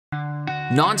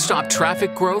Non-stop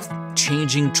traffic growth,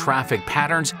 changing traffic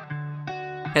patterns,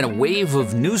 and a wave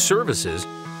of new services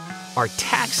are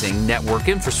taxing network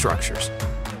infrastructures.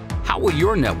 How will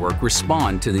your network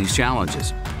respond to these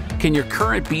challenges? Can your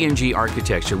current BNG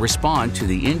architecture respond to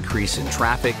the increase in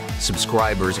traffic,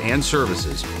 subscribers, and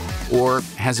services, or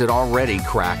has it already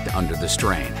cracked under the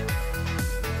strain?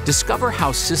 Discover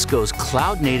how Cisco's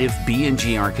cloud-native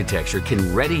BNG architecture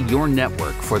can ready your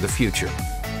network for the future.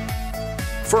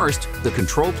 First, the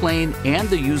control plane and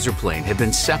the user plane have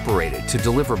been separated to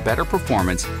deliver better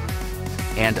performance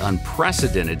and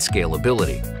unprecedented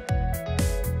scalability,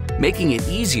 making it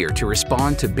easier to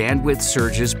respond to bandwidth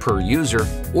surges per user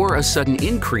or a sudden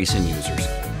increase in users,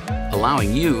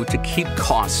 allowing you to keep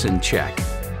costs in check.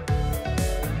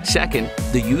 Second,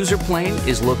 the user plane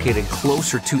is located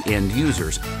closer to end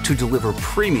users to deliver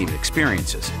premium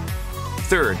experiences.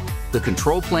 Third, the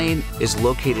control plane is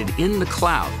located in the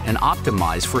cloud and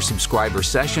optimized for subscriber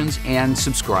sessions and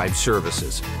subscribed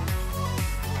services.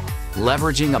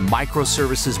 Leveraging a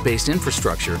microservices-based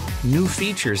infrastructure, new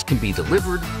features can be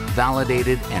delivered,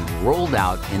 validated, and rolled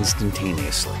out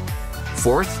instantaneously.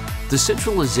 Fourth, the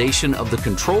centralization of the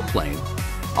control plane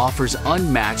offers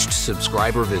unmatched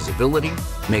subscriber visibility,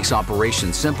 makes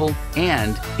operations simple,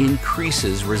 and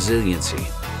increases resiliency.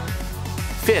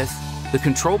 Fifth, the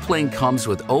control plane comes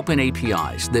with open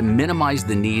APIs that minimize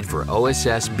the need for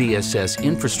OSS/BSS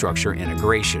infrastructure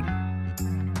integration.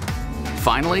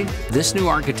 Finally, this new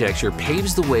architecture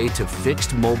paves the way to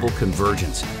fixed mobile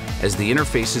convergence as the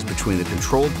interfaces between the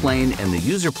control plane and the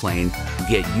user plane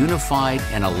get unified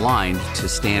and aligned to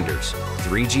standards,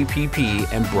 3GPP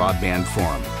and Broadband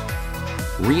Forum.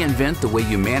 Reinvent the way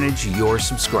you manage your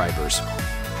subscribers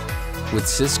with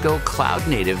Cisco Cloud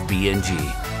Native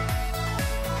BNG.